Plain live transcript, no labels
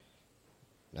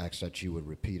I ask that you would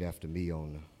repeat after me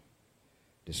on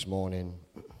this morning.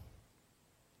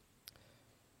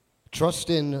 Trust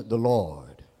in the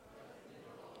Lord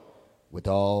with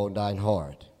all thine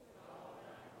heart,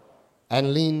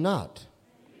 and lean not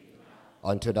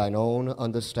unto thine own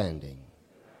understanding.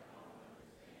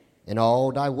 In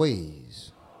all thy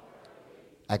ways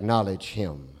acknowledge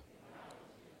him,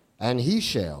 and he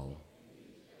shall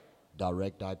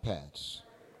direct thy paths.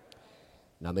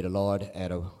 Now may the Lord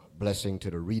add a blessing to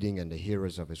the reading and the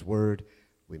hearers of his word.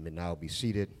 We may now be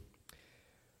seated.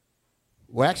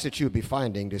 We ask that you be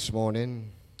finding this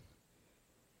morning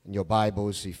in your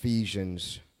Bibles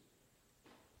Ephesians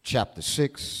chapter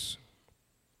 6,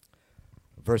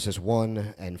 verses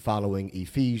 1 and following.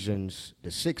 Ephesians,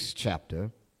 the 6th chapter,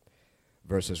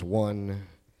 verses 1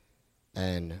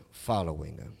 and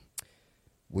following.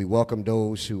 We welcome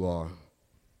those who are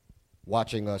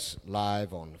watching us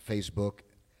live on Facebook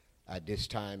at this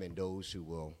time, and those who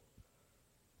will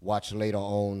watch later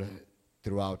on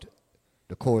throughout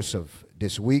the course of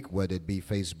this week, whether it be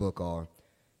Facebook or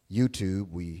YouTube.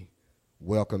 We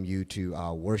welcome you to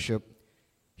our worship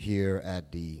here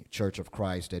at the Church of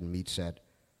Christ that meets at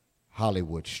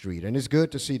Hollywood Street. And it's good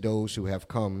to see those who have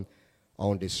come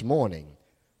on this morning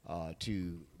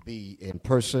to be in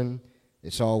person.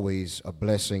 It's always a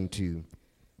blessing to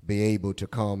be able to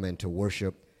come and to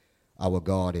worship our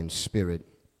God in spirit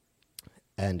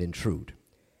and in truth.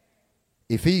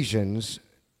 Ephesians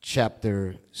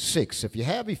chapter 6. If you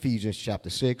have Ephesians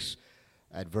chapter 6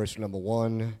 at verse number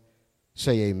 1,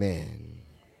 say amen.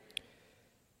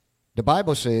 The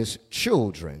Bible says,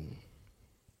 children,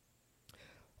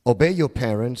 obey your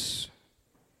parents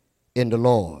in the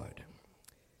Lord,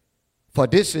 for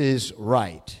this is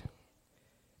right.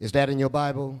 Is that in your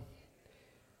Bible?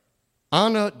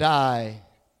 Honor thy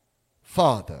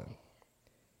father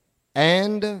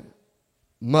and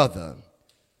mother,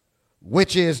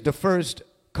 which is the first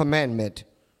commandment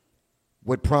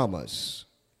with promise,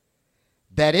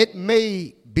 that it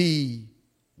may be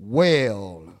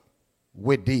well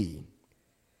with thee,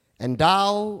 and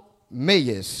thou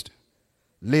mayest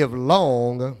live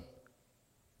long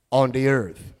on the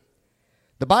earth.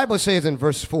 The Bible says in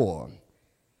verse 4,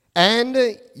 and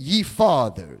ye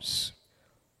fathers,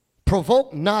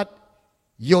 provoke not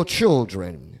your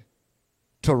children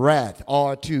to wrath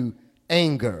or to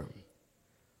anger,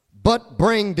 but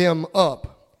bring them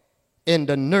up in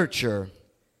the nurture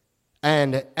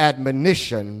and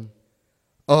admonition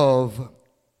of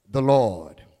the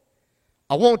Lord.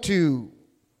 I want to,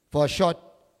 for a short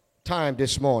time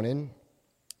this morning,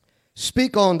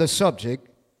 speak on the subject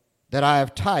that I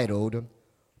have titled,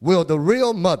 Will the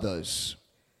Real Mothers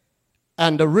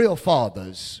and the Real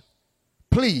Fathers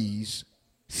Please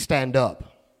Stand Up?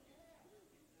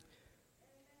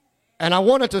 And I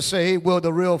wanted to say, will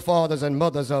the real fathers and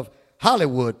mothers of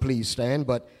Hollywood please stand?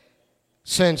 But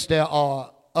since there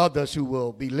are others who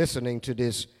will be listening to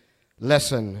this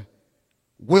lesson,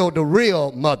 will the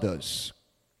real mothers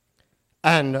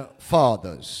and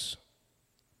fathers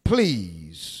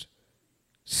please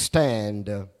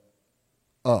stand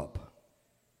up?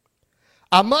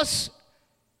 I must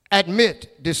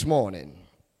admit this morning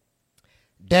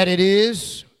that it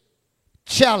is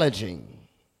challenging,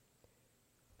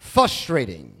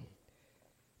 frustrating,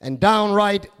 and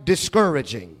downright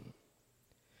discouraging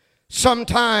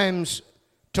sometimes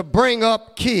to bring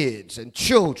up kids and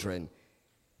children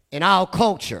in our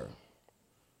culture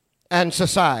and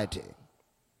society.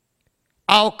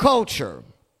 Our culture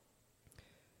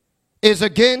is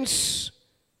against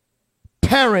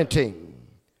parenting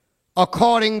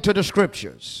according to the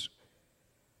scriptures.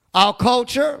 Our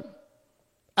culture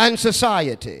and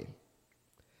society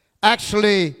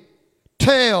actually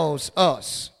tells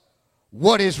us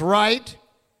what is right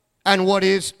and what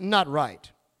is not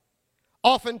right.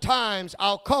 Oftentimes,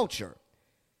 our culture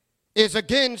is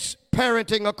against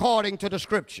parenting according to the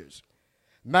scriptures.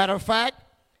 Matter of fact,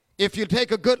 if you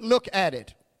take a good look at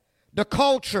it, the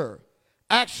culture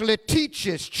actually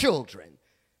teaches children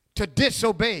to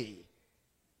disobey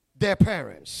their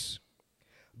parents.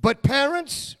 But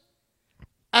parents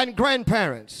and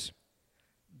grandparents,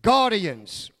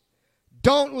 guardians,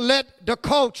 don't let the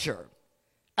culture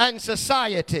and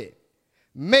society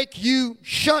make you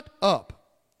shut up,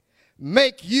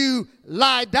 make you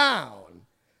lie down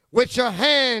with your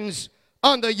hands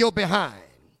under your behind.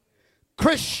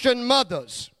 Christian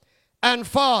mothers and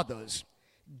fathers,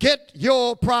 get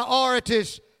your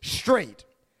priorities straight.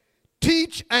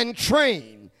 Teach and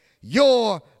train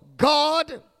your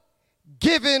God-given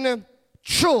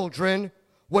children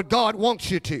what God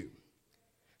wants you to.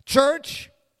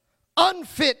 Church,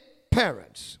 unfit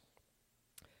parents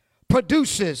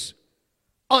produces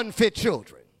unfit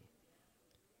children.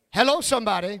 Hello,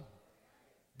 somebody.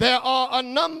 There are a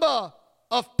number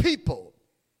of people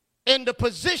in the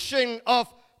position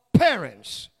of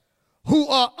parents who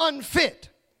are unfit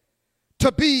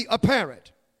to be a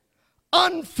parent.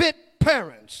 Unfit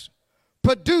parents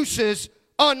produces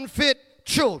unfit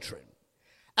children.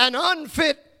 And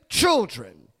unfit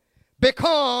children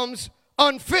becomes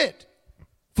unfit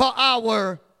for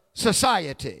our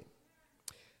society.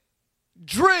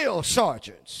 Drill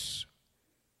sergeants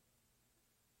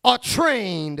are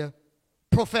trained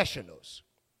professionals.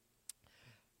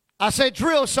 I say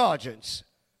drill sergeants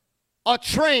are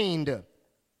trained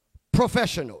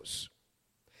professionals.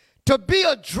 To be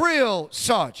a drill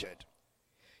sergeant,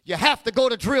 you have to go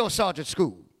to drill sergeant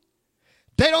school.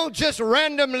 They don't just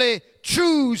randomly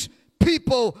choose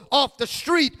people off the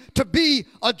street to be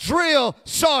a drill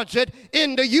sergeant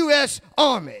in the U.S.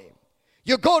 Army.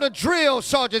 You go to drill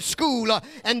sergeant school,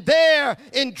 and there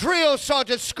in drill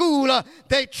sergeant school,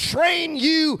 they train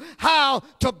you how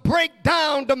to break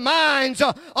down the minds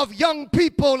of young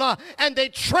people, and they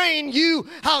train you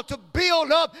how to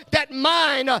build up that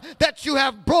mind that you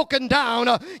have broken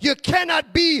down. You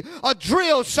cannot be a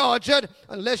drill sergeant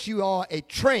unless you are a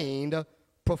trained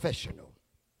professional.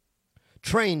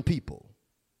 Train people.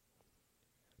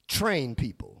 Train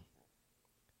people.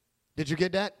 Did you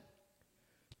get that?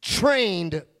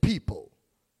 Trained people.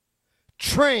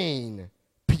 Train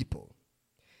people.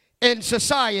 In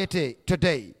society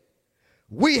today,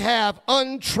 we have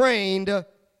untrained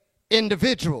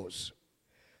individuals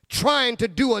trying to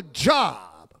do a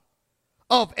job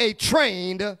of a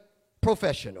trained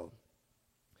professional.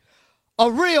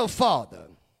 A real father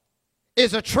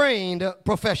is a trained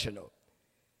professional.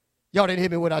 Y'all didn't hear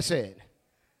me what I said.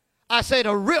 I said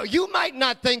you might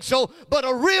not think so, but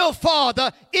a real father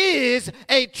is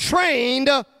a trained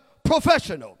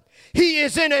professional. He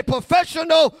is in a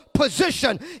professional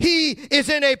position. He is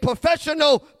in a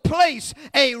professional place.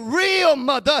 A real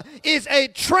mother is a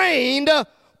trained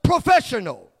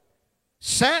professional.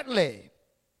 Sadly,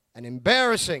 and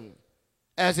embarrassing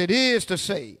as it is to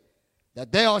say,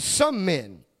 that there are some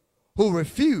men who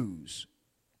refuse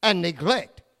and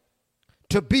neglect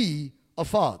to be a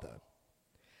father.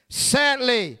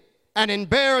 Sadly, and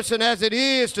embarrassing as it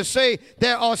is to say,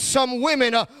 there are some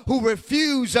women who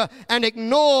refuse and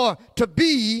ignore to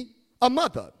be a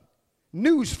mother.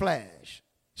 Newsflash,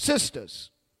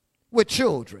 sisters with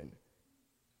children,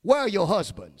 where are your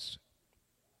husbands?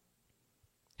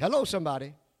 Hello,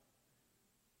 somebody.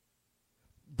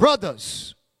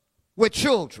 Brothers with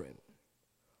children,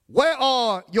 where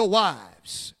are your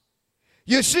wives?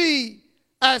 You see,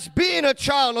 as being a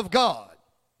child of God,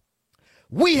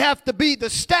 we have to be the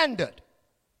standard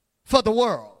for the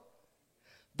world.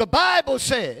 The Bible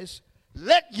says,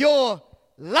 let your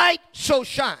light so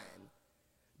shine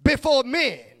before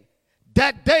men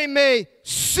that they may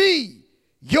see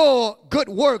your good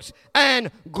works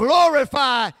and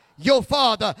glorify your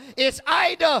Father. It's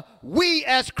either we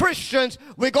as Christians,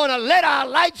 we're going to let our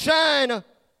light shine,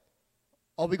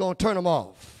 or we're going to turn them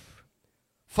off.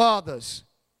 Fathers,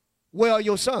 where are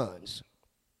your sons?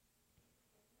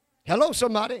 Hello,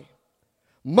 somebody.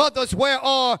 Mothers, where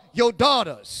are your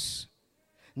daughters?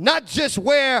 Not just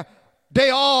where they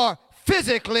are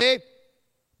physically,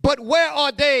 but where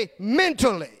are they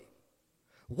mentally?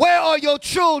 Where are your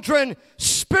children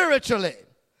spiritually?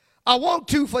 I want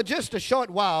to, for just a short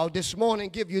while this morning,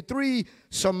 give you 3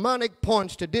 sermonic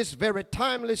points to this very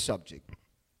timely subject.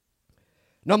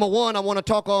 Number 1, I want to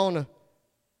talk on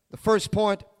the first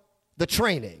point, the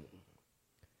training.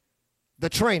 The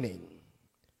training.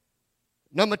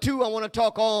 Number 2, I want to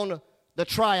talk on the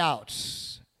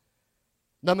tryouts.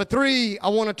 Number 3, I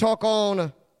want to talk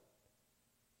on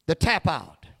the tap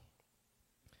out.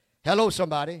 Hello,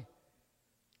 somebody.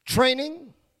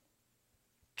 Training,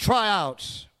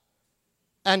 tryouts,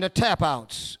 and the tap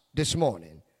outs this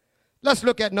morning. Let's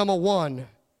look at number 1,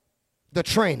 the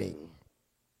training.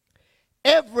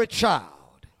 Every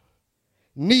child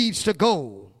needs to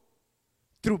go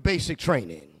through basic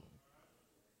training.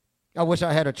 I wish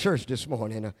I had a church this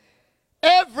morning.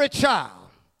 Every child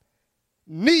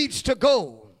needs to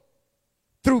go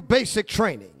through basic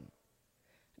training.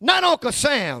 Not Uncle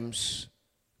Sam's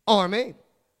army,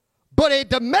 but a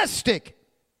domestic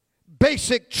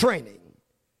basic training.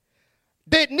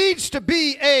 There needs to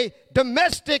be a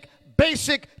domestic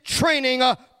basic training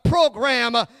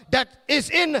program that is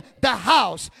in the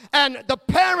house, and the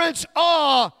parents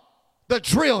are the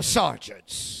drill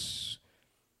sergeants.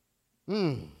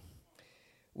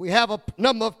 We have a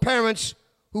number of parents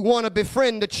who want to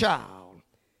befriend the child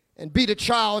and be the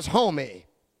child's homie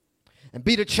and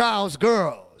be the child's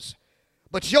girls.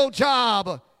 But your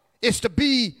job is to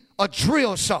be a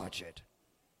drill sergeant.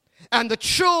 And the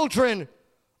children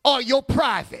are your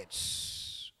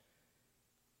privates.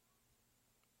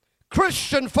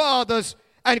 Christian fathers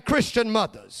and Christian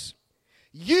mothers,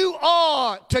 you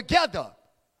are together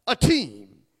a team.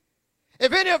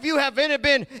 If any of you have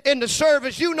been in the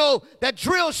service, you know that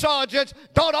drill sergeants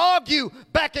don't argue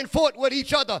back and forth with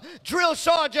each other. Drill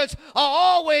sergeants are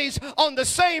always on the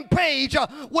same page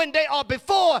when they are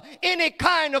before any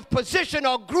kind of position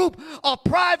or group of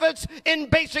privates in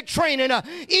basic training.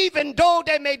 Even though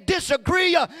they may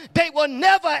disagree, they will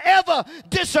never ever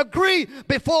disagree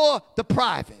before the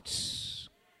privates.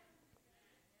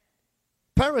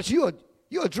 Parents, you're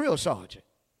a drill sergeant,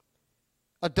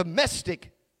 a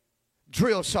domestic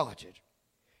drill sergeant.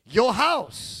 Your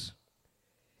house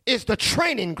is the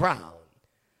training ground.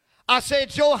 I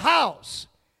said your house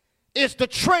is the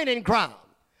training ground.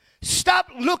 Stop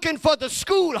looking for the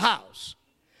schoolhouse.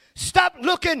 Stop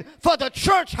looking for the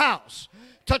church house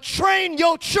to train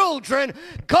your children.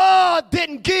 God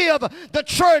didn't give the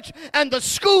church and the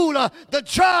school the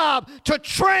job to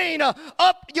train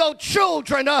up your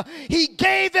children. He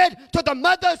gave it to the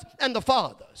mothers and the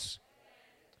fathers.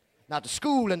 Now, the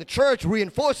school and the church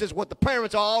reinforces what the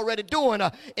parents are already doing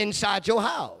inside your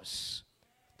house.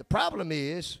 The problem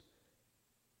is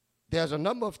there's a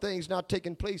number of things not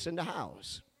taking place in the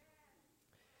house.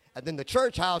 And then the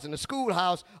church house and the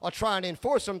schoolhouse are trying to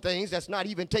enforce some things that's not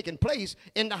even taking place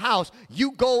in the house.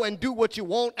 You go and do what you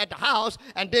want at the house,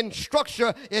 and then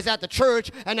structure is at the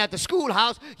church and at the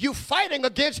schoolhouse. You fighting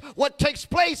against what takes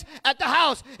place at the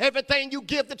house. Everything you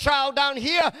give the child down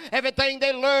here, everything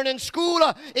they learn in school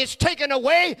is taken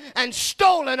away and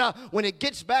stolen when it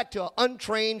gets back to an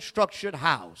untrained, structured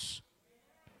house.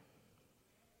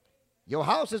 Your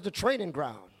house is the training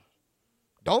ground.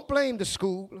 Don't blame the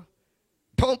school.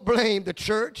 Don't blame the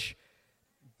church.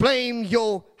 Blame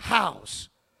your house.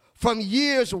 From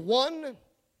years 1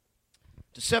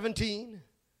 to 17,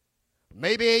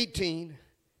 maybe 18,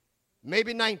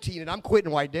 maybe 19, and I'm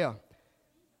quitting right there.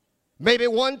 Maybe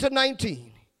 1 to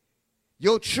 19,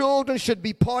 your children should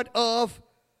be part of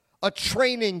a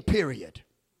training period.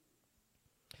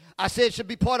 I said it should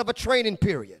be part of a training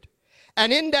period.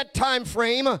 And in that time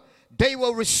frame, they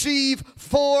will receive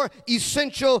 4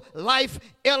 essential life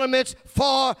elements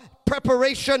for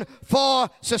preparation for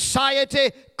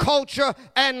society, culture,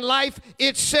 and life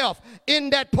itself. In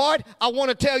that part, I want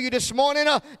to tell you this morning,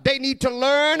 they need to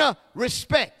learn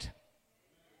respect.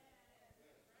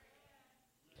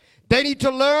 They need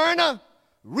to learn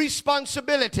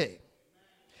responsibility.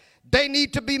 They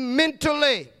need to be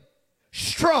mentally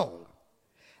strong.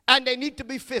 And they need to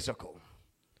be physical.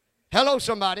 Hello,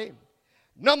 somebody.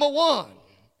 Number 1,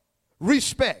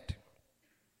 respect.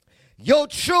 Your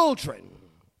children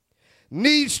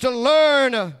needs to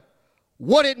learn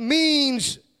what it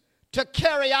means to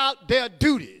carry out their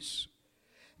duties.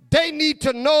 They need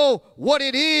to know what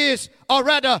it is, or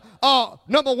rather,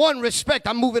 number 1, respect.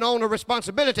 I'm moving on to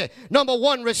responsibility. Number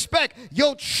 1, respect.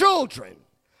 Your children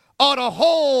ought to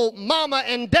hold mama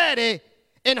and daddy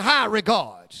in high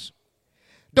regards.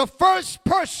 The first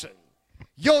person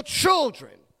your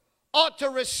children ought to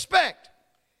respect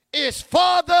is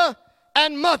father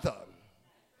and mother.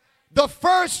 The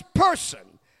first person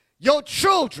your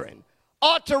children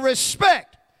ought to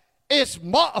respect is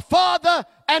father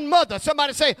and mother.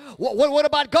 Somebody say, what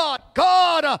about God?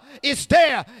 God is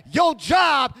there. Your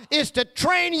job is to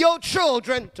train your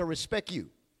children to respect you.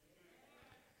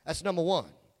 That's number 1.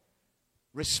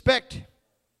 Respect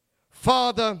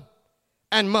father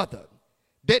and mother.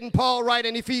 Didn't Paul write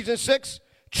in Ephesians 6?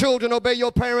 Children, obey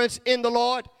your parents in the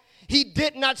Lord. He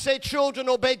did not say children,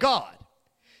 obey God.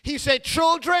 He said,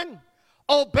 children,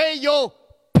 obey your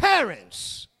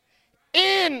parents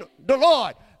in the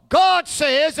Lord. God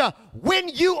says when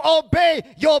you obey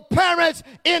your parents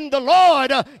in the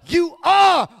Lord, you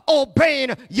are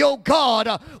obeying your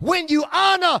God. When you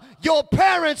honor your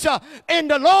parents in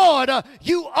the Lord,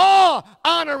 you are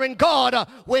honoring God.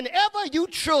 Whenever you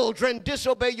children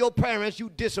disobey your parents, you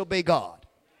disobey God.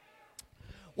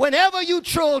 Whenever you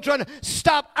children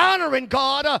stop honoring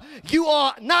God, you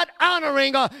are not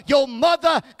honoring your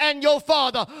mother and your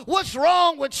father. What's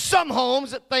wrong with some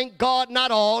homes, thank God not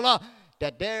all,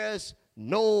 that there's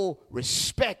no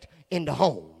respect in the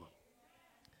home?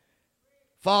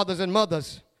 Fathers and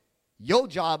mothers, your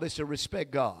job is to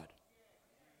respect God.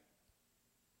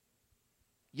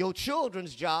 Your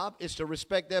children's job is to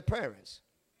respect their parents.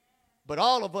 But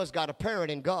all of us got a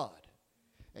parent in God.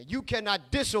 And you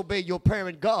cannot disobey your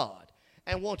parent God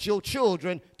and want your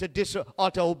children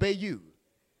to obey you.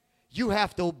 You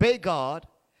have to obey God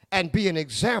and be an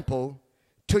example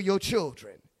to your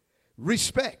children.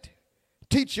 Respect.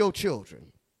 Teach your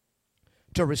children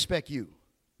to respect you,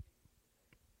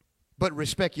 but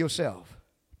respect yourself.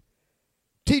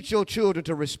 Teach your children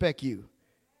to respect you.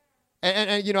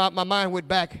 And you know, my mind went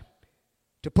back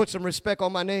to put some respect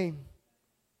on my name.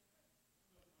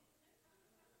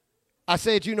 I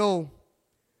said, you know,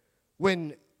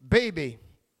 when Baby,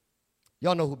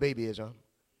 y'all know who Baby is, huh?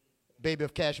 Baby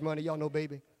of Cash Money, y'all know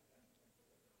Baby?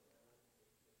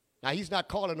 Now, he's not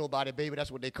calling nobody Baby,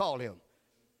 that's what they call him.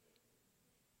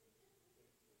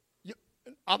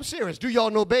 I'm serious, do y'all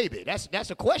know Baby?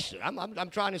 That's a question. I'm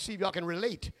trying to see if y'all can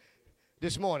relate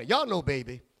this morning. Y'all know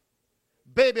Baby.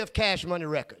 Baby of Cash Money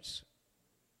Records.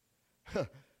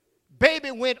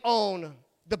 Baby went on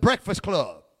The Breakfast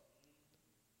Club.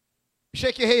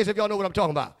 Shake your heads if y'all know what I'm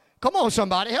talking about. Come on,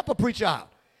 somebody, help a preacher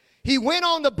out. He went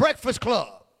on The Breakfast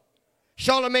Club.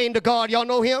 Charlemagne the God, y'all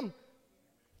know him?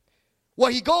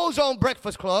 Well, he goes on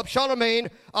Breakfast Club. Charlemagne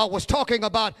was talking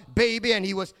about Baby, and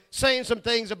he was saying some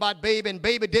things about Baby, and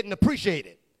Baby didn't appreciate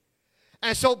it.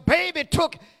 And so Baby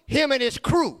took him and his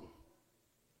crew,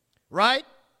 right?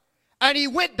 And he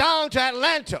went down to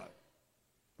Atlanta,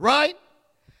 right?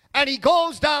 And he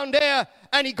goes down there,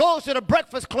 and he goes to the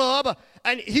Breakfast Club,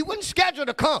 and he wasn't scheduled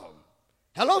to come.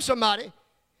 Hello, somebody.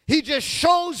 He just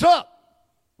shows up,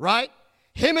 right?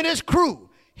 Him and his crew,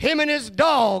 him and his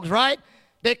dogs, right?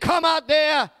 They come out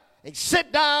there, they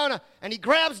sit down, and he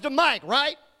grabs the mic,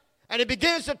 right? And he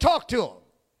begins to talk to them.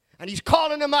 And he's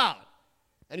calling them out.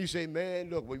 And he say, man,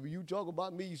 look, when you talk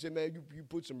about me, you say, man, you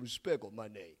put some respect on my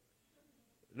name.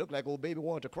 It looked like old Baby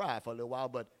wanted to cry for a little while,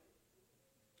 but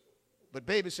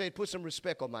Baby said, put some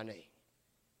respect on my name.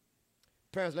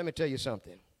 Parents, let me tell you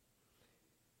something.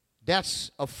 That's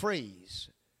a phrase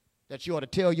that you ought to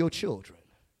tell your children.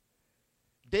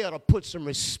 They ought to put some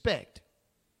respect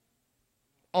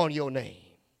on your name.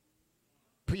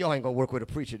 Y'all ain't going to work with a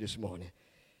preacher this morning.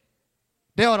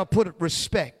 They ought to put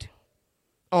respect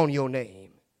on your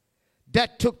name.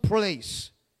 That took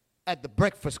place at the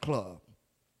Breakfast Club.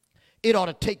 It ought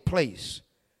to take place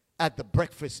at the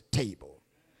breakfast table.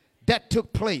 That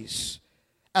took place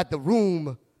at the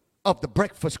room of the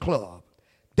Breakfast Club.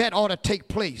 That ought to take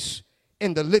place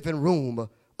in the living room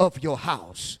of your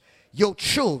house. Your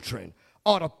children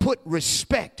ought to put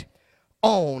respect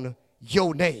on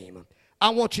your name. I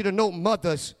want you to know,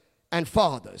 mothers and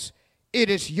fathers, it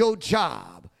is your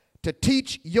job to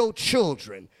teach your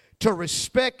children to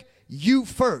respect you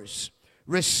first.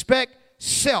 Respect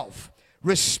self.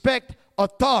 Respect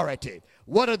authority.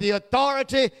 What are the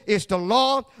authority is the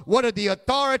law. What are the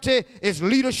authority is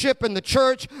leadership in the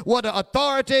church. What the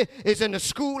authority is in the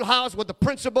schoolhouse with the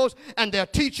principals and their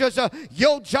teachers.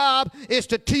 Your job is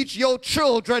to teach your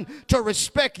children to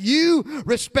respect you,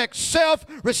 respect self,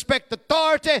 respect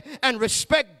authority, and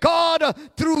respect God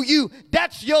through you.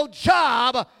 That's your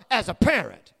job as a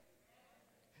parent.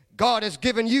 God has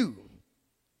given you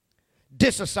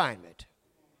this assignment.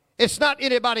 It's not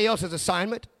anybody else's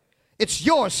assignment. It's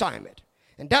your assignment.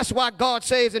 And that's why God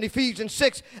says in Ephesians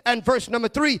 6 and verse number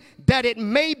 3, that it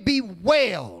may be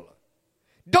well.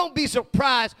 Don't be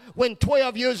surprised when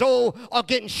 12 years old are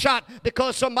getting shot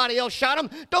because somebody else shot them.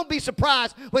 Don't be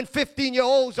surprised when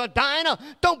 15-year-olds are dying.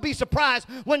 Don't be surprised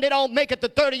when they don't make it to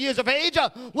 30 years of age.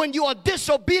 When you are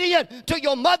disobedient to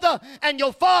your mother and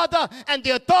your father and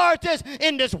the authorities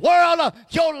in this world,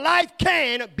 your life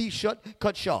can be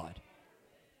cut short.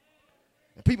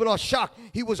 People are shocked.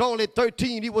 He was only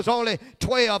 13. He was only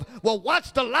 12. Well,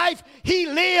 what's the life he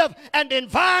lived and the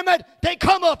environment they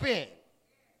come up in?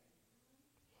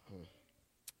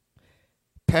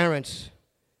 Parents,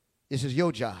 this is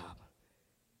your job.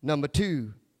 Number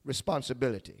 2,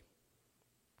 responsibility.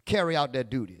 Carry out their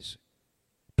duties.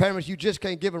 Parents, you just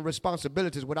can't give them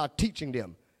responsibilities without teaching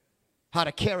them how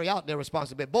to carry out their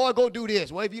responsibility. Boy, go do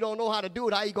this. Well, if you don't know how to do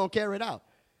it, how are you going to carry it out?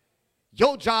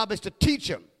 Your job is to teach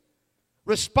them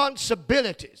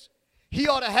responsibilities. He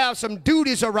ought to have some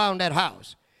duties around that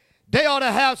house. They ought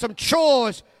to have some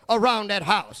chores around that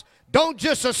house. Don't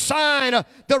just assign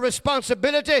the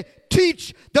responsibility.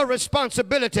 Teach the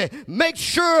responsibility. Make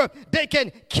sure they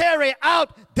can carry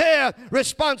out their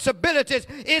responsibilities.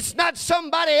 It's not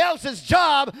somebody else's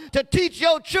job to teach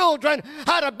your children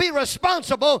how to be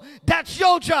responsible. That's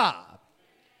your job.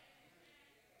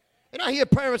 And I hear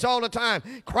parents all the time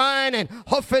crying and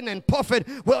huffing and puffing.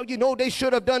 Well, you know, they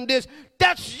should have done this.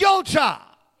 That's your job.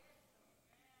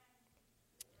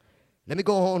 Let me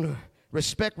go on.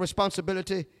 Respect,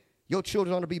 responsibility. Your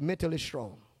children ought to be mentally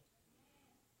strong.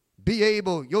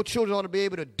 Your children ought to be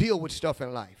able to deal with stuff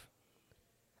in life.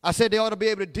 I said they ought to be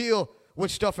able to deal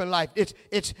with stuff in life.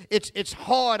 It's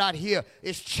hard out here.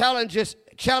 It's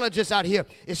challenges out here.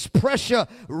 It's pressure,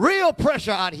 real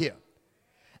pressure out here.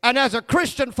 And as a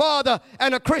Christian father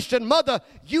and a Christian mother,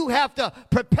 you have to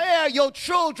prepare your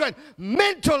children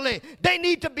mentally. They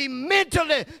need to be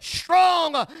mentally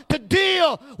strong to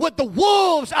deal with the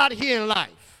wolves out here in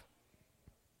life.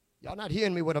 Y'all not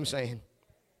hearing me what I'm saying?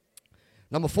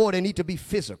 Number 4, they need to be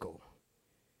physical.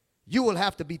 You will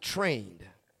have to be trained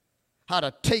how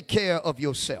to take care of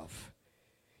yourself.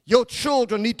 Your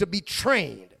children need to be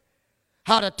trained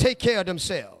how to take care of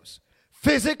themselves.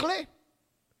 Physically,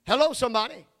 hello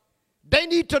somebody. They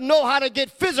need to know how to get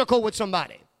physical with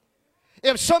somebody.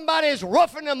 If somebody is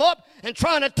roughing them up and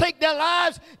trying to take their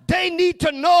lives, they need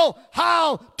to know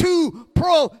how to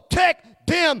protect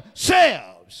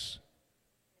themselves.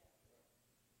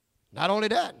 Not only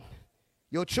that,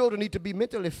 your children need to be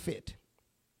mentally fit.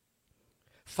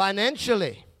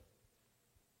 Financially,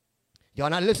 y'all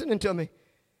not listening to me?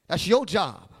 That's your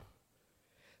job.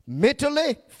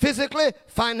 Mentally, physically,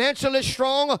 financially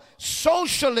strong,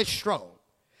 socially strong.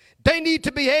 They need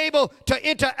to be able to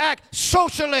interact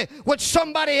socially with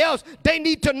somebody else. They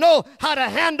need to know how to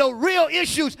handle real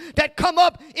issues that come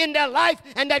up in their life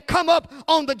and that come up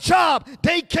on the job.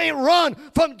 They can't run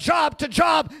from job to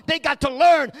job. They got to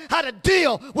learn how to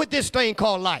deal with this thing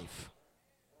called life.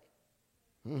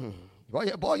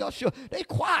 Boy, y'all sure. They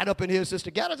quiet up in here, Sister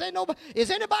Gaddis. Ain't nobody,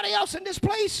 is anybody else in this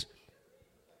place?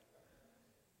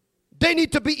 They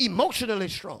need to be emotionally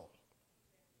strong.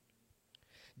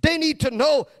 They need to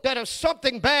know that if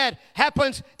something bad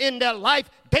happens in their life,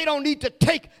 they don't need to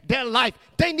take their life.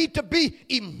 They need to be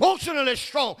emotionally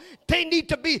strong. They need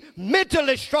to be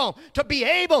mentally strong to be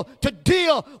able to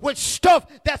deal with stuff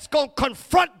that's going to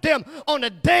confront them on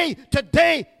a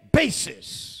day-to-day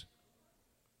basis.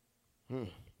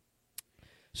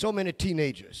 So many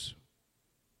teenagers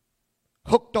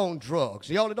hooked on drugs.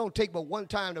 Y'all, it don't take but one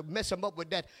time to mess them up with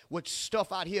that, with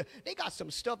stuff out here. They got some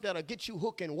stuff that'll get you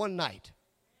hooked in one night.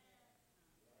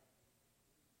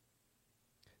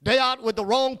 They out with the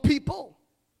wrong people.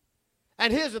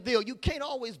 And here's the deal. You can't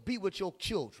always be with your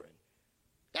children.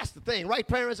 That's the thing, right,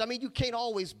 parents? I mean, you can't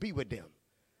always be with them.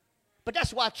 But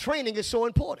that's why training is so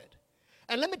important.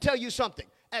 And let me tell you something.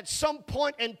 At some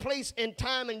point and place in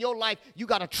time in your life, you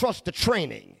got to trust the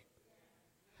training.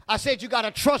 I said you got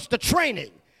to trust the training.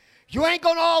 You ain't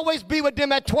going to always be with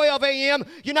them at 12 a.m.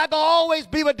 You're not going to always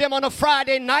be with them on a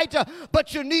Friday night,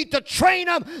 but you need to train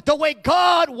them the way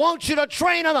God wants you to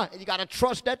train them. And you got to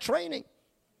trust that training.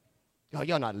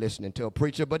 Y'all not listening to a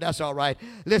preacher, but that's all right.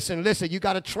 Listen, you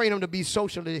got to train them to be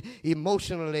socially,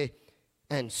 emotionally,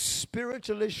 and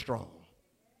spiritually strong.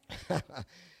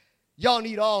 Y'all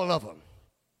need all of them.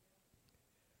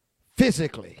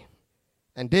 Physically.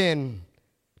 And then,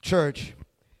 church,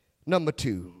 number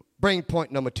 2. Bring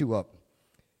point number 2 up.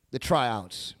 The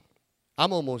tryouts.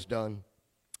 I'm almost done.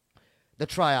 The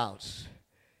tryouts.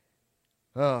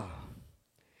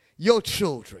 Your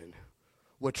children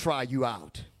will try you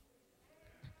out.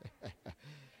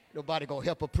 Nobody gonna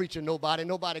help a preacher, nobody.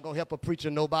 Nobody gonna help a preacher,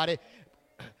 nobody.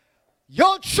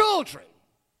 Your children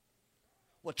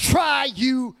will try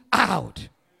you out.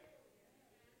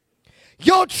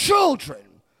 Your children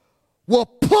will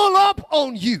pull up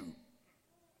on you.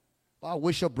 I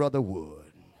wish your brother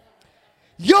would.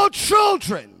 Your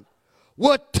children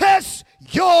will test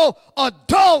your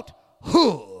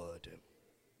adulthood.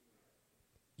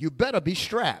 You better be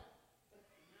strapped.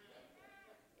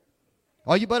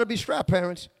 Oh, you better be strapped,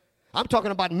 parents. I'm talking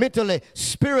about mentally,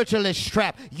 spiritually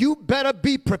strapped. You better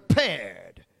be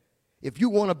prepared if you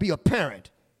want to be a parent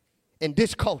in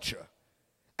this culture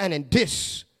and in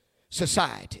this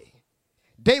society.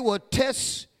 They will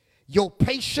test your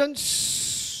patience.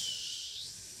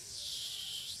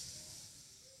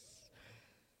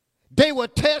 They will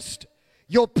test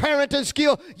your parenting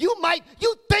skill. You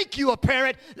think you're a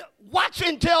parent. Watch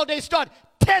until they start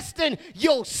testing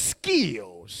your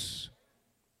skills.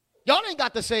 Y'all ain't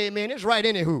got to say amen. It's right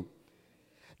anywho.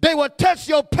 They will test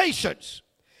your patience.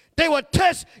 They will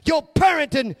test your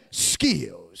parenting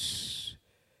skills.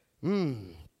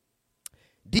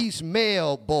 These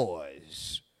male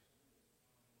boys,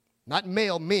 not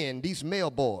male men, these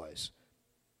male boys.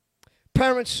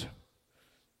 Parents,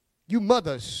 you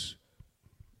mothers,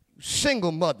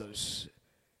 single mothers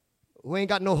who ain't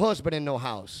got no husband in no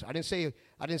house. I didn't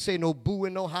say no boo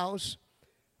in no house.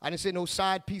 I didn't say no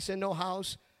side piece in no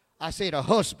house. I said a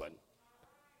husband.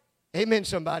 Amen,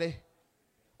 somebody.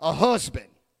 A husband.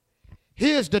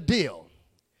 Here's the deal.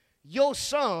 Your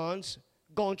sons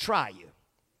gonna try you.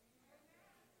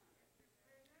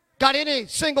 Got any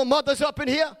single mothers up in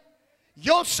here?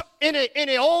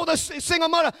 Any older single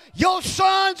mother? Your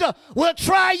sons will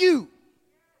try you.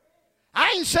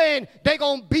 I ain't saying they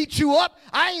going to beat you up.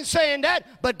 I ain't saying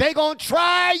that, but they going to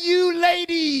try you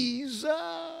ladies.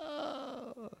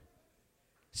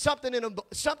 Something in a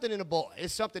boy.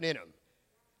 It's something in him.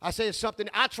 I say it's something.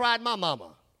 I tried my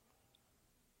mama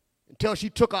until she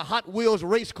took a Hot Wheels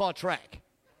race car track.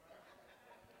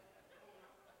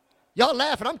 Y'all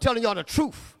laughing. I'm telling y'all the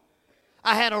truth.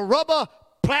 I had a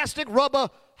plastic rubber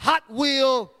Hot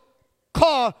Wheel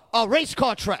car, a race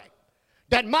car track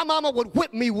that my mama would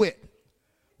whip me with.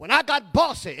 When I got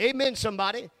bossy, amen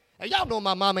somebody, and y'all know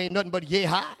my mama ain't nothing but yay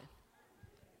high.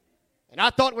 And I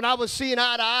thought when I was seeing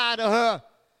eye to eye to her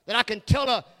that I can tell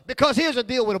her, because here's the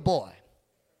deal with a boy.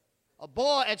 A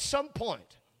boy at some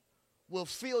point will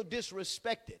feel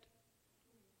disrespected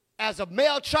as a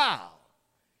male child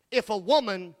if a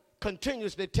woman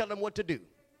continuously tell him what to do.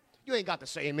 You ain't got to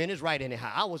say amen, it's right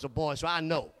anyhow. I was a boy, so I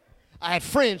know. I had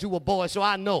friends who were boys, so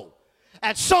I know.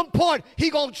 At some point, he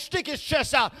going to stick his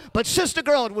chest out. But sister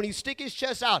girl, when he stick his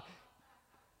chest out,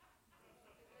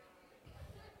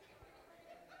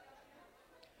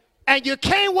 and you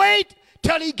can't wait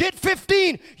till he get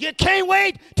 15. You can't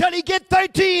wait till he get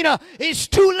 13. It's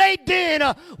too late then.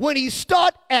 When he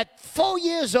start at 4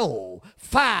 years old,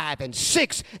 5 and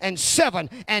 6 and 7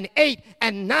 and 8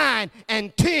 and 9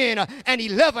 and 10 and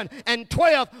 11 and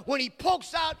 12, when he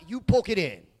pokes out, you poke it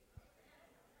in.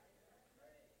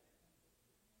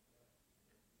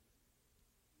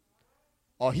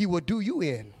 Or he will do you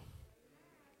in.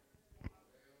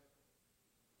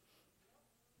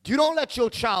 You don't let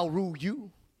your child rule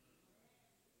you.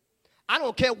 I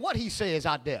don't care what he says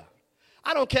out there.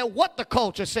 I don't care what the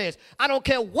culture says. I don't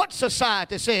care what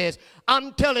society says.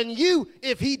 I'm telling you,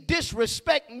 if he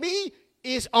disrespect me,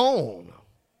 it's on.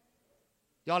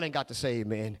 Y'all ain't got to say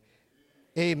amen.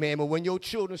 Amen. But when your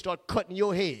children start cutting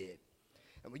your head,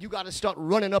 and when you got to start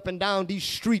running up and down these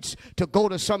streets to go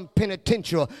to some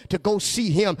penitentiary, to go see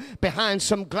him behind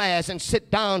some glass and sit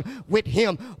down with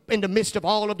him in the midst of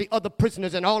all of the other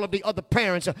prisoners and all of the other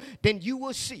parents, then you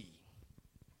will see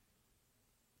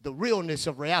the realness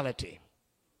of reality.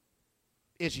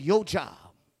 It's your job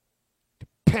to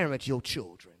parent your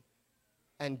children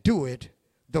and do it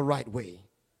the right way.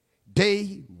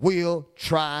 They will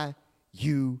try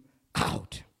you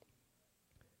out.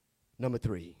 Number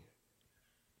 3.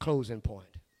 Closing point.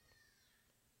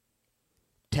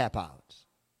 Tap outs.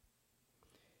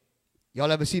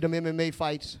 Y'all ever see them MMA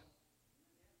fights?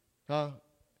 Huh?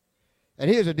 And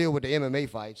here's the deal with the MMA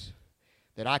fights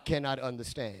that I cannot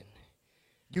understand.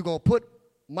 You're going to put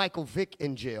Michael Vick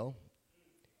in jail,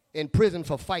 in prison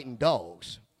for fighting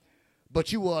dogs,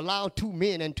 but you will allow 2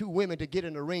 men and 2 women to get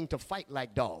in the ring to fight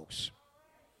like dogs.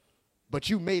 But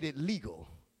you made it legal.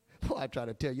 Boy, I try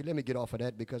to tell you, let me get off of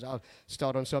that because I'll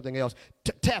start on something else.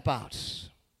 Tap outs.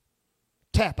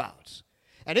 Tap outs.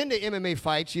 And in the MMA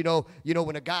fights, you know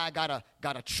when a guy got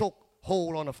a choke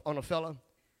hold on a fella,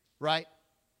 right?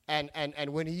 And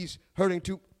when he's hurting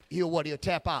he'll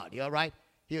tap out, you all right?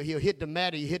 He'll hit the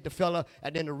mat, he'll hit the fella,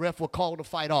 and then the ref will call the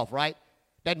fight off, right?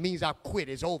 That means I quit,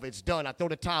 it's over, it's done, I throw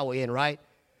the towel in, right?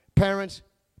 Parents,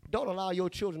 don't allow your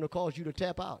children to cause you to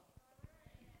tap out.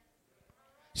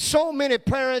 So many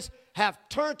parents have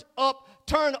turned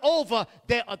over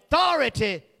their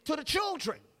authority to the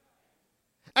children.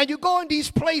 And you go in these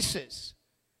places,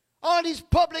 all these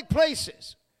public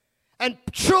places, and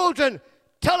children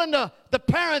telling the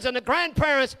parents and the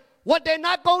grandparents what they're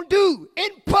not going to do in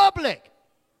public.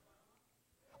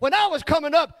 When I was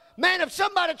coming up, man, if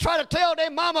somebody tried to tell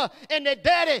their mama and their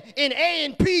daddy in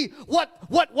A&P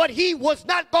what he was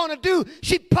not going to do,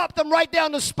 she popped them right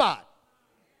down the spot.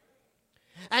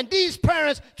 And these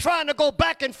parents trying to go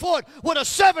back and forth with a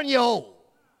 7-year-old.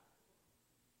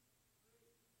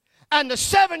 And the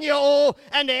 7-year-old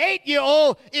and the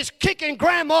 8-year-old is kicking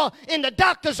grandma in the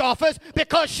doctor's office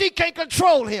because she can't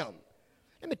control him.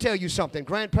 Let me tell you something,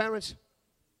 grandparents.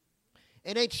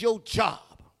 It ain't your job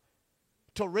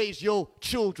to raise your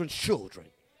children's children.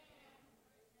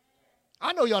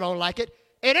 I know y'all don't like it.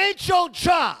 It ain't your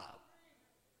job.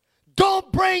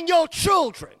 Don't bring your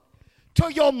children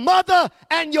to your mother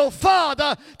and your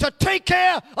father to take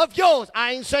care of yours.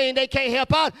 I ain't saying they can't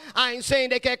help out. I ain't saying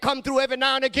they can't come through every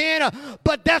now and again,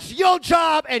 but that's your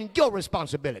job and your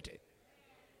responsibility.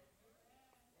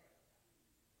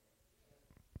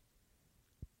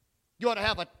 You ought to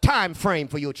have a time frame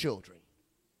for your children.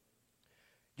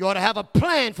 You ought to have a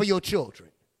plan for your children.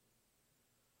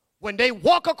 When they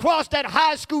walk across that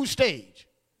high school stage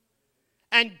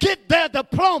and get their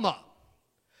diploma,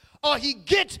 or he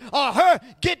gets or her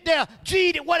get their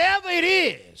GED, whatever it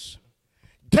is,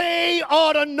 they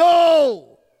ought to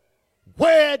know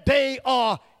where they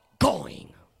are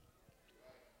going.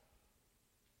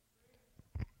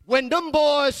 When them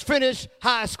boys finish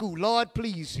high school, Lord,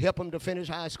 please help them to finish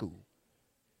high school.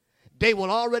 They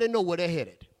will already know where they're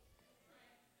headed.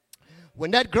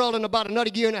 When that girl in about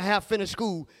another year and a half finish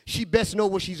school, she best know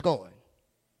where she's going.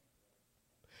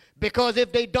 Because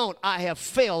if they don't, I have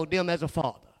failed them as a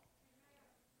father.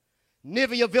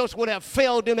 Nivea Vilch would have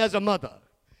failed them as a mother.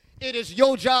 It is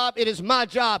your job, it is my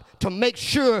job to make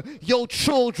sure your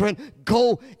children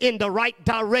go in the right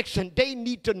direction. They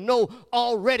need to know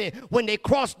already when they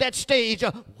cross that stage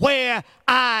where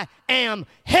I am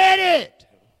headed.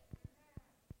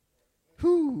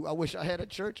 Whew, I wish I had a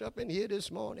church up in here this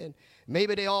morning.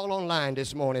 Maybe they all online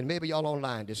this morning. Maybe y'all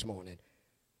online this morning.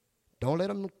 Don't let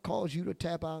them cause you to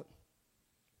tap out.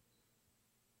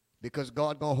 Because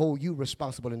God going to hold you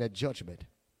responsible in that judgment.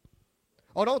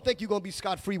 Oh, don't think you're going to be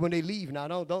scot-free when they leave now.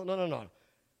 No.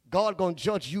 God going to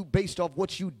judge you based off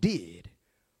what you did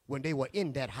when they were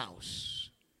in that house.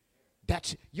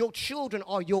 That's your children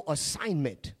are your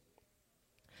assignment.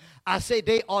 I say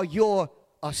they are your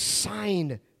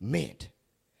assignment.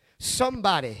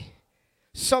 Somebody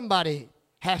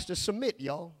has to submit,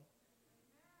 y'all.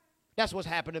 That's what's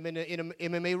happening in the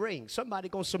MMA ring. Somebody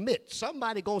going to submit.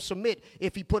 Somebody going to submit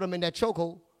if he put them in that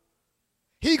chokehold.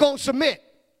 He going to submit.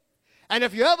 And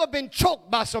if you ever been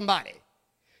choked by somebody,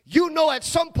 you know at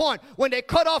some point when they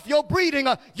cut off your breathing,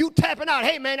 you tapping out,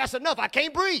 hey, man, that's enough. I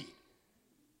can't breathe.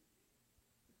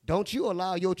 Don't you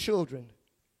allow your children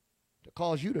to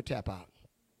cause you to tap out.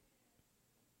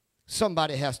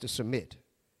 Somebody has to submit.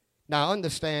 Now,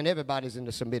 understand everybody's in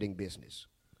the submitting business.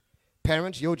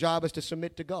 Parents, your job is to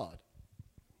submit to God.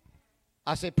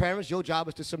 I say, parents, your job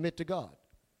is to submit to God.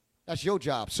 That's your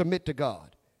job, submit to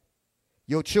God.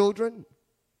 Your children,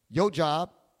 your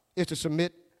job is to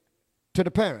submit to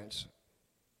the parents.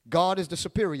 God is the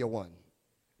superior one.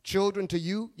 Children to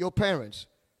you, your parents,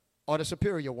 are the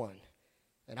superior one.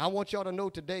 And I want y'all to know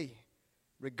today,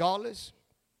 regardless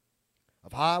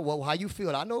of how you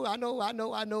feel. I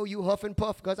know you huff and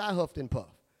puff because I huffed and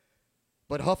puff.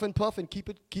 But huff and puff and keep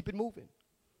it moving.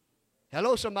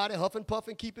 Hello, somebody, huff and puff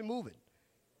and keep it moving.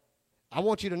 I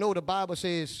want you to know the Bible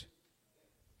says,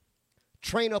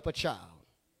 train up a child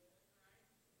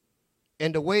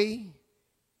in the way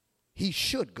he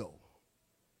should go.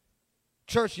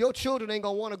 Church, your children ain't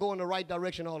going to want to go in the right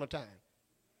direction all the time.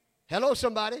 Hello,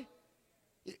 somebody.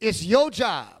 It's your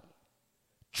job.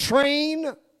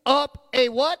 Train up a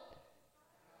what?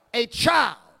 A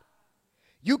child.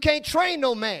 You can't train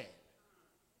no man.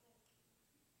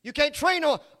 You can't train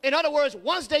no, in other words,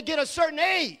 once they get a certain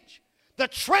age, the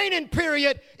training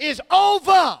period is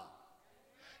over.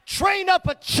 Train up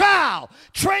a child.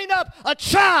 Train up a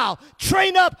child.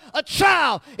 Train up a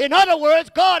child. In other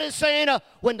words, God is saying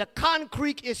when the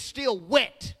concrete is still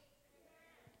wet,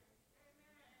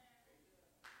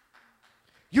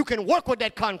 you can work with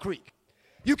that concrete.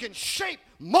 You can shape,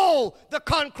 mold the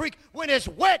concrete when it's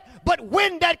wet, but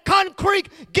when that concrete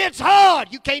gets hard,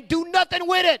 you can't do nothing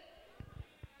with it.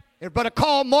 If Brother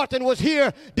Carl Martin was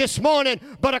here this morning,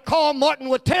 Brother Carl Martin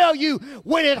would tell you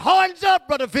when it hardens up,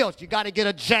 Brother Vilch, you got to get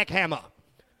a jackhammer.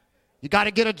 You got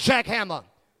to get a jackhammer.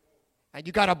 And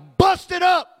you got to bust it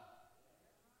up.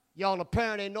 Y'all, a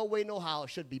parent ain't no way, no how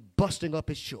should be busting up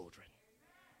his children.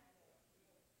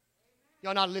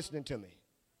 Y'all not listening to me.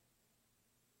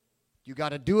 You got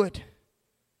to do it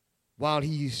while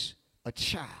he's a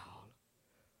child.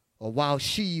 Or while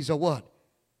she's a what?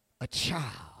 A child.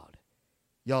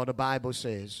 Y'all, the Bible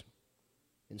says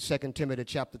in 2 Timothy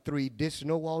chapter 3, this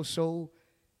know also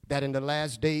that in the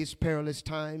last days perilous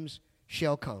times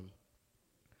shall come.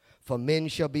 For men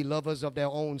shall be lovers of their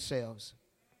own selves,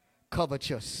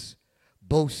 covetous,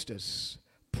 boasters,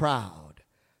 proud,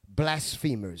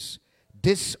 blasphemers,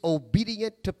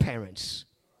 disobedient to parents.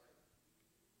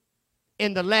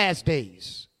 In the last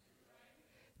days,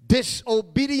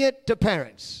 disobedient to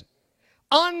parents,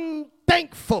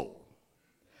 unthankful,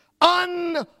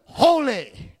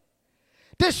 unholy.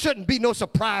 This shouldn't be no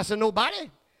surprise to nobody.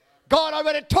 God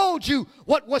already told you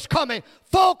what was coming.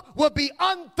 Folk will be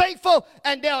unthankful,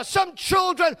 and there are some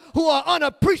children who are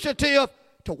unappreciative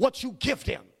to what you give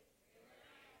them.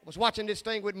 I was watching this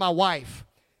thing with my wife.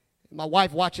 My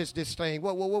wife watches this thing.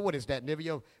 What is that,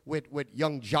 Nivea? With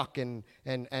Young Jock and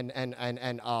what's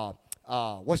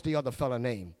the other fella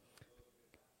name?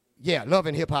 Yeah, Love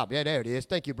and Hip Hop. Yeah, there it is.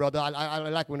 Thank you, brother. I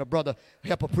like when a brother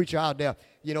help a preacher out there,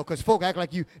 you know, because folk act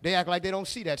like they act like they don't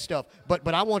see that stuff.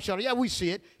 But I want y'all to, yeah, we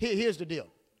see it. Here's the deal.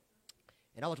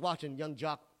 And I was watching Young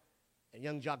Jock, and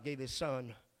Young Jock gave his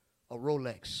son a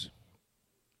Rolex.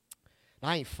 Now,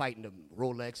 I ain't fighting the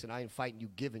Rolex, and I ain't fighting you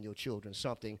giving your children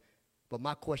something. But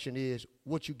my question is,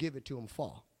 what you give it to them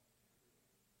for?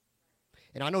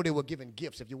 And I know they were giving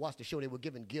gifts. If you watch the show, they were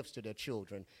giving gifts to their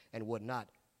children and whatnot.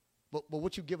 But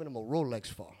what you giving them a Rolex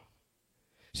for?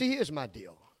 See, here's my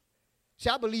deal. See,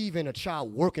 I believe in a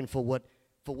child working for what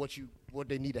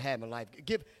they need to have in life.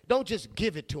 Don't just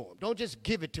give it to them. Don't just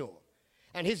give it to them.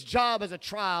 And his job as a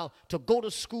child to go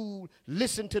to school,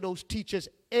 listen to those teachers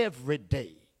every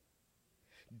day.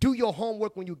 Do your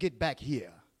homework when you get back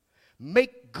here.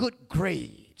 Make good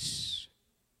grades.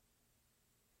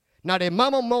 Now, their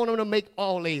mama want them to make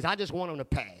all A's. I just want them to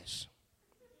pass.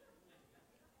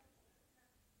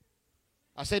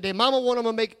 I said, their mama want them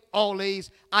to make all A's.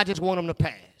 I just want them to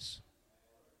pass.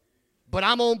 But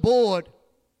I'm on board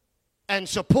and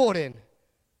supporting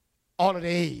all of the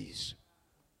A's.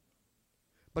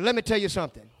 But let me tell you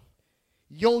something.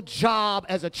 Your job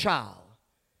as a child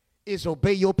is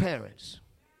obey your parents.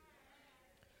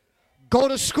 Go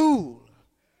to school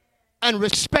and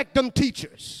respect them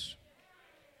teachers.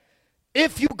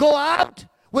 If you go out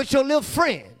with your little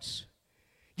friends,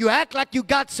 you act like you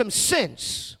got some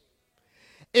sense.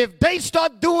 If they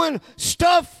start doing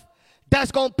stuff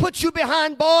that's going to put you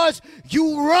behind bars,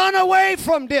 you run away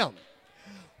from them.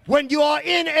 When you are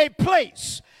in a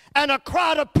place and a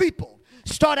crowd of people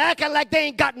start acting like they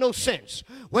ain't got no sense,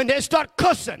 when they start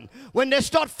cussing, when they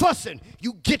start fussing,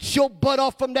 you get your butt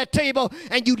off from that table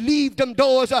and you leave them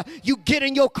doors. You get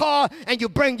in your car and you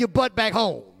bring your butt back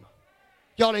home.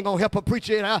 Y'all ain't going to help a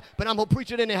preacher anyhow, but I'm going to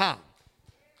preach it anyhow.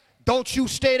 Don't you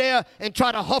stay there and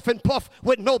try to huff and puff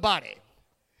with nobody.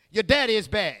 Your daddy is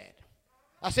bad.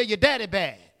 I say your daddy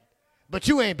bad, but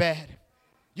you ain't bad.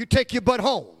 You take your butt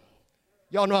home.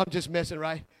 Y'all know I'm just messing,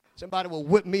 right? Somebody will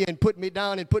whip me and put me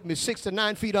down and put me 6 to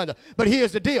 9 feet under. But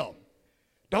here's the deal.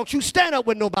 Don't you stand up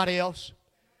with nobody else.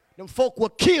 Them folk will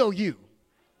kill you.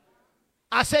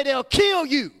 I say they'll kill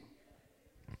you.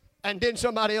 And then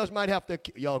somebody else might have to,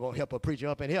 y'all gonna help a preacher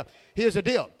up in here. Here's the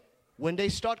deal. When they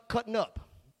start cutting up,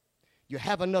 you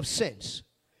have enough sense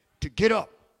to get up.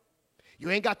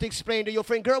 You ain't got to explain to your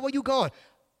friend, girl, where you going?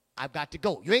 I've got to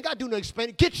go. You ain't got to do no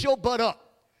explaining. Get your butt up.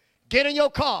 Get in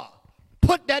your car.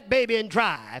 Put that baby in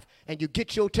drive, and you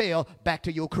get your tail back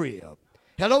to your crib.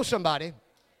 Hello, somebody.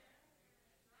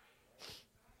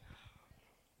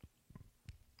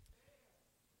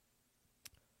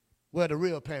 Where the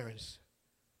real parents?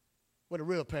 Where the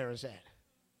real parents at?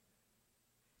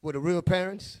 Where the real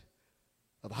parents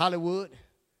of Hollywood?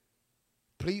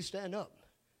 Please stand up.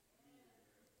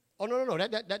 Oh, no.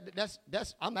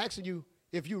 That's I'm asking you,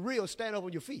 if you're real, stand up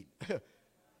on your feet.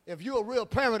 If you're a real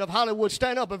parent of Hollywood,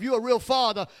 stand up. If you're a real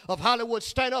father of Hollywood,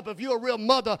 stand up. If you're a real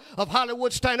mother of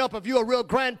Hollywood, stand up. If you're a real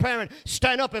grandparent,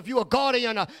 stand up. If you're a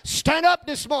guardian, stand up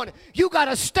this morning. You got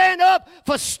to stand up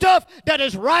for stuff that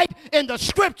is right in the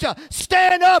scripture.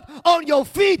 Stand up on your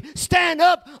feet. Stand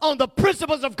up on the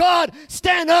principles of God.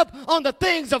 Stand up on the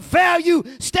things of value.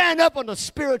 Stand up on the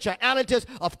spiritualities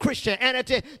of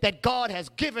Christianity that God has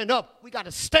given up. We got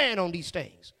to stand on these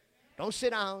things. Don't sit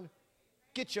down.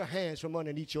 Get your hands from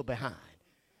underneath your behind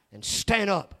and stand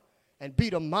up and be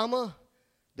the mama,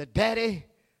 the daddy,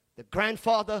 the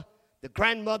grandfather, the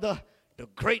grandmother, the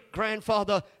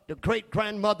great-grandfather, the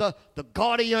great-grandmother, the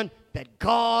guardian that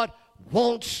God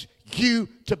wants you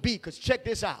to be. Because check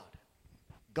this out.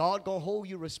 God going to hold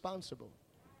you responsible.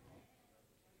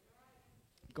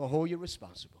 He's going to hold you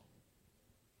responsible.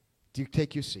 Do you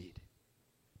take your seat?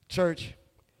 Church,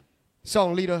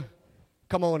 song leader,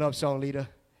 come on up, song leader.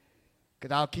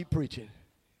 Because I'll keep preaching.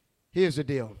 Here's the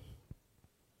deal.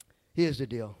 Here's the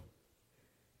deal.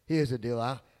 Here's the deal.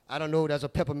 I don't know. There's a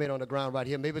peppermint on the ground right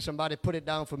here. Maybe somebody put it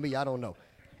down for me. I don't know.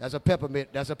 That's a peppermint.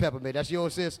 That's a peppermint. That's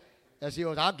yours, sis. That's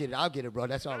yours. I'll get it, bro.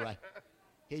 That's all right.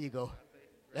 Here you go.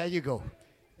 There you go.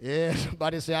 Yeah,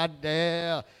 somebody say,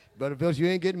 yeah, Brother Phillips, you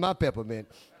ain't getting my peppermint.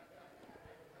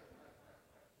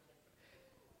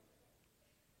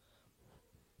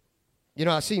 You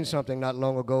know, I seen something not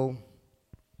long ago.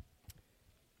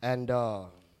 And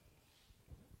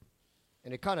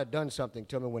it kind of done something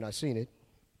to me when I seen it.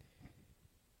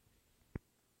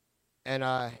 And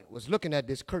I was looking at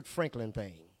this Kirk Franklin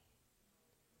thing.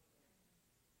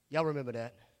 Y'all remember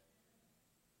that?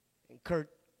 And Kirk,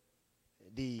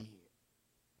 the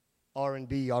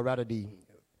R&B, or rather the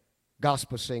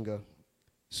gospel singer,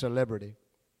 celebrity.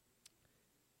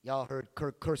 Y'all heard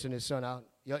Kirk cursing his son out?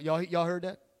 Y'all heard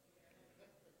that?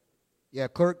 Yeah,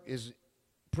 Kirk is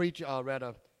preach, or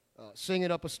rather, singing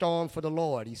up a storm for the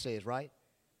Lord, he says, right?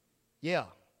 Yeah,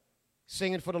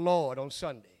 singing for the Lord on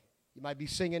Sunday. You might be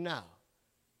singing now.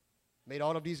 Made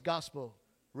all of these gospel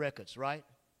records, right?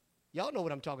 Y'all know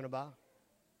what I'm talking about.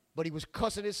 But he was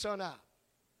cussing his son out.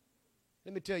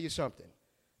 Let me tell you something.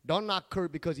 Don't knock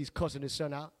Kurt because he's cussing his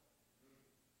son out.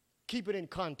 Keep it in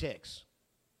context.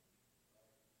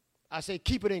 I say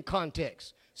keep it in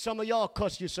context. Some of y'all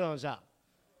cuss your sons out.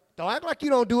 Don't act like you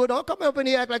don't do it. Don't come up in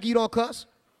here and act like you don't cuss.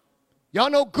 Y'all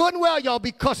know good and well y'all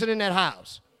be cussing in that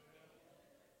house.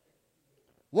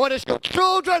 What is your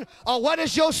children or what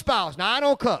is your spouse? Now, I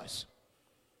don't cuss.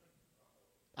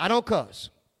 I don't cuss.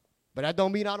 But that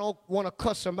don't mean I don't want to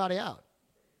cuss somebody out.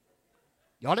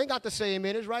 Y'all ain't got the same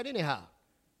in, it's right anyhow.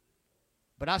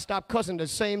 But I stopped cussing the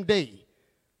same day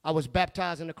I was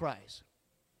baptized into Christ.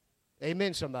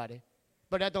 Amen, somebody.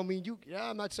 But that don't mean you,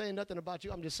 I'm not saying nothing about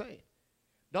you, I'm just saying.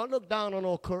 Don't look down on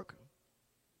old Kirk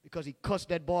because he cussed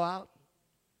that boy out.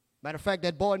 Matter of fact,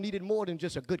 that boy needed more than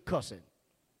just a good cussing.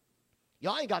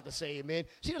 Y'all ain't got to say amen.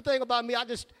 See the thing about me, I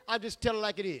just tell it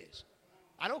like it is.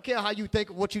 I don't care how you think,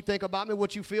 what you think about me,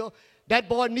 what you feel. That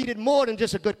boy needed more than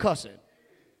just a good cussing.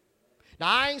 Now,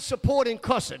 I ain't supporting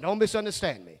cussing. Don't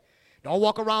misunderstand me. Don't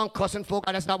walk around cussing folk.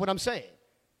 That's not what I'm saying.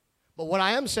 But what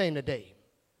I am saying today,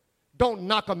 don't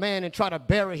knock a man and try to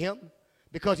bury him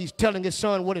because he's telling his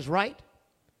son what is right.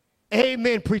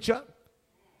 Amen, preacher.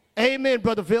 Amen,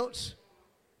 Brother Viltz.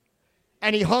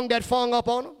 And he hung that phone up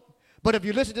on him. But if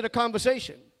you listen to the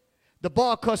conversation, the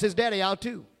boy cussed his daddy out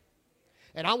too.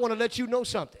 And I want to let you know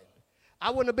something. I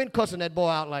wouldn't have been cussing that boy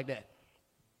out like that.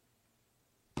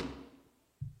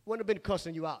 Wouldn't have been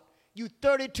cussing you out. You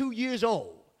 32 years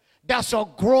old. That's a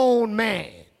grown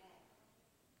man.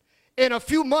 In a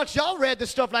few months, y'all read the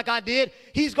stuff like I did.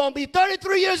 He's going to be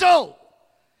 33 years old.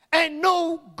 And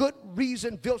no good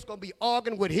reason Vilt's going to be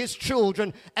arguing with his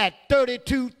children at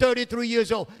 32, 33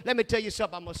 years old. Let me tell you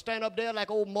something. I'm going to stand up there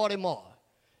like old Marty Marr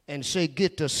and say,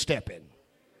 get to stepping.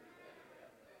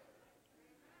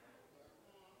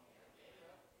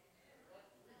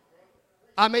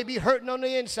 I may be hurting on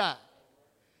the inside.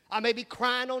 I may be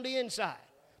crying on the inside.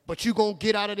 But you're going to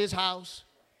get out of this house.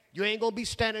 You ain't going to be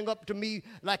standing up to me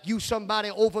like you somebody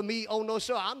over me. Oh, no,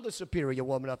 sir. I'm the superior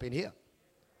woman up in here.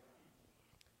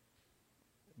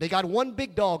 They got one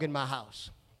big dog in my house.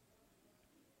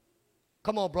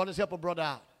 Come on, brothers, help a brother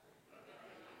out.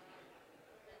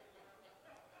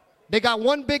 They got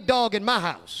one big dog in my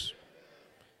house.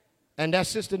 And that's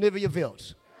Sister Nivea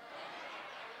Viltz.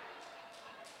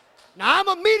 Now, I'm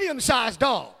a medium-sized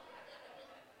dog.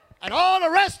 And all the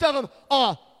rest of them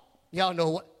are, y'all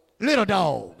know what, little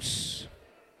dogs.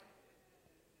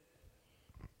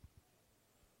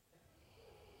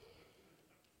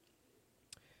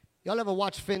 Y'all ever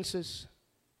watch Fences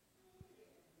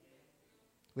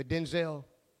with Denzel?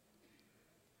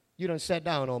 You done sat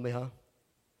down on me, huh?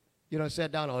 You done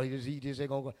sat down on me. He just ain't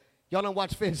gonna go. Y'all don't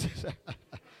watch Fences?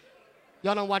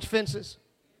 Y'all don't watch Fences?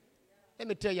 Let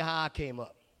me tell you how I came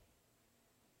up.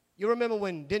 You remember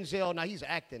when Denzel, now he's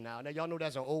acting now. Now, y'all know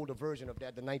that's an older version of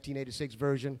that, the 1986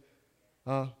 version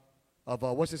of,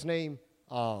 what's his name?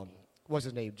 Earl,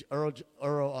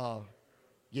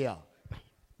 yeah.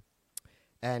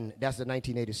 And that's the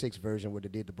 1986 version where they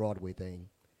did the Broadway thing.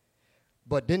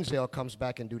 But Denzel comes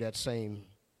back and do that same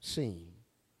scene.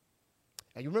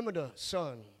 And you remember the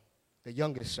son, the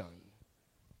youngest son,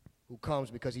 who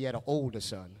comes because he had an older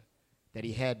son that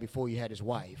he had before he had his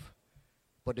wife.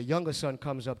 But the younger son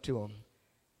comes up to him,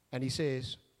 and he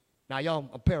says, now y'all,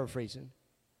 I'm paraphrasing.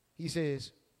 He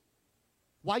says,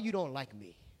 why you don't like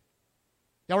me?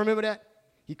 Y'all remember that?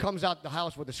 He comes out the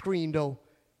house with a screen door.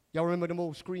 Y'all remember them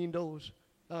old screen doors?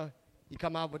 He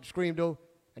come out with the screen door,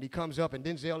 and he comes up, and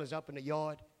Denzel is up in the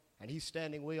yard, and he's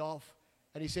standing way off,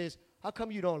 and he says, how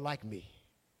come you don't like me?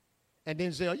 And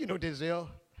Denzel, you know Denzel,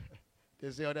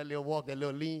 Denzel, that little walk, that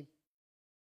little lean.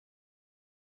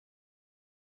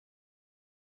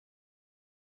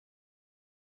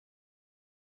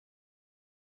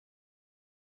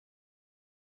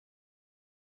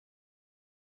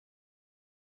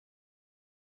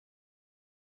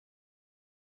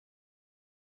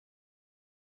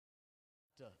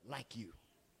 Like you.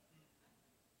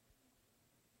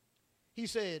 He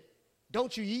said,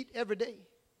 don't you eat every day?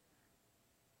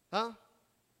 Huh?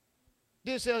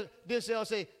 Denzel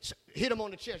say, hit him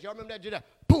on the chest. Y'all remember that? Did that?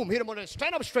 Boom, hit him on the chest.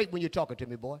 Stand up straight when you're talking to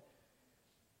me, boy.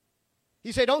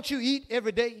 He said, don't you eat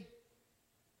every day?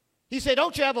 He said,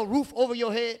 don't you have a roof over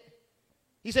your head?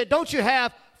 He said, don't you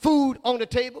have food on the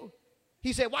table?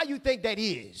 He said, why you think that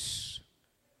is?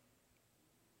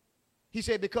 He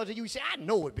said, because of you. He said, I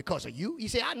know it because of you. He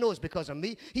said, I know it's because of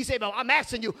me. He said, but I'm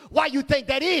asking you, why you think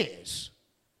that is?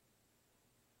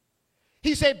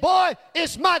 He said, boy,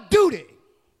 it's my duty.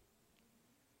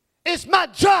 It's my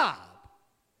job.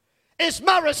 It's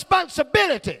my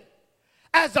responsibility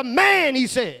as a man, he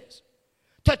says,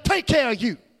 to take care of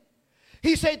you.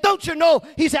 He said, don't you know?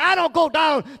 He said, I don't go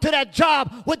down to that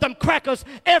job with them crackers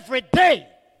every day.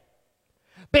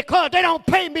 because they don't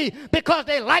pay me because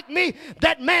they like me.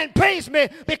 That man pays me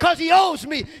because he owes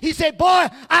me. He said, boy,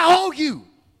 I owe you.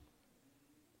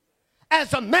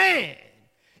 As a man,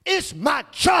 it's my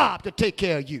job to take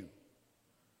care of you.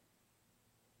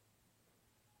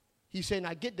 He said,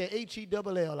 now get the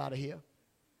H-E-double-L out of here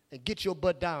and get your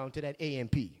butt down to that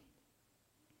A&P.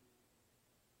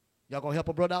 Y'all gonna help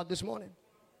a brother out this morning?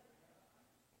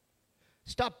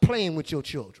 Stop playing with your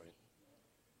children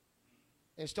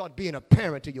and start being a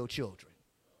parent to your children.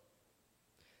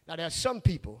 Now, there are some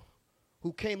people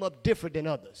who came up different than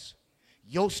others.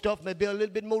 Your stuff may be a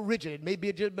little bit more rigid. It may be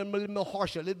a little bit more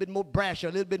harsher, a little bit more brash, a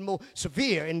little bit more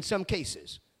severe in some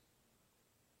cases.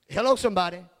 Hello,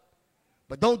 somebody.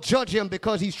 But don't judge him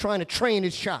because he's trying to train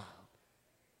his child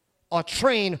or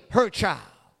train her child.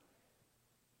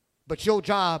 But your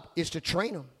job is to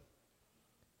train them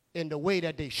in the way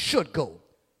that they should go.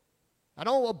 I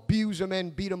don't abuse them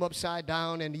and beat them upside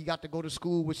down and he got to go to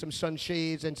school with some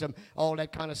sunshades and some all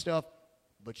that kind of stuff.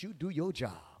 But you do your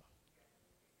job.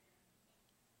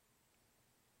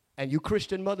 And you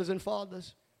Christian mothers and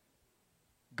fathers,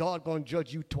 God gonna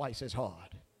judge you twice as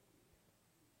hard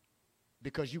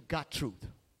because you got truth.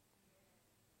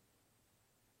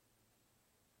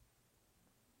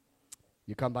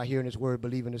 You come by hearing his word,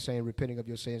 believing the saying, repenting of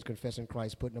your sins, confessing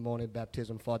Christ, putting them on in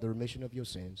baptism for the remission of your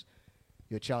sins.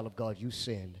 You're a child of God. You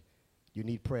sinned. You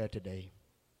need prayer today.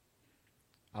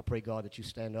 I pray, God, that you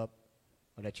stand up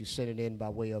or that you send it in by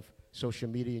way of social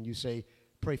media and you say,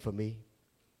 pray for me.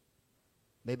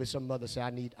 Maybe some mother say, I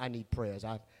need prayers.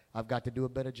 I've got to do a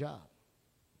better job.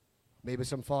 Maybe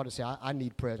some father say, I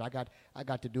need prayers. I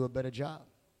got to do a better job.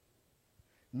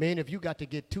 Men, if you got to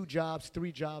get 2 jobs,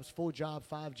 3 jobs, 4 jobs,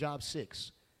 5 jobs,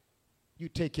 6, you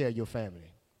take care of your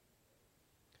family.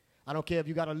 I don't care if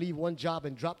you got to leave one job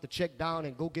and drop the check down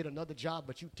and go get another job,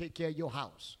 but you take care of your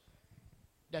house.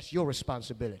 That's your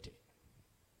responsibility.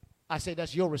 I say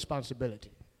that's your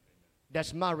responsibility.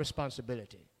 That's my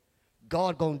responsibility.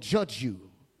 God gonna judge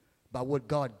you by what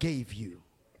God gave you.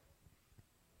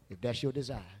 If that's your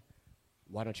desire,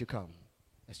 why don't you come?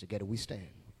 As together we stand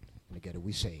and together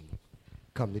we sing.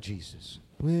 Come to Jesus.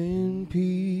 When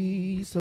peace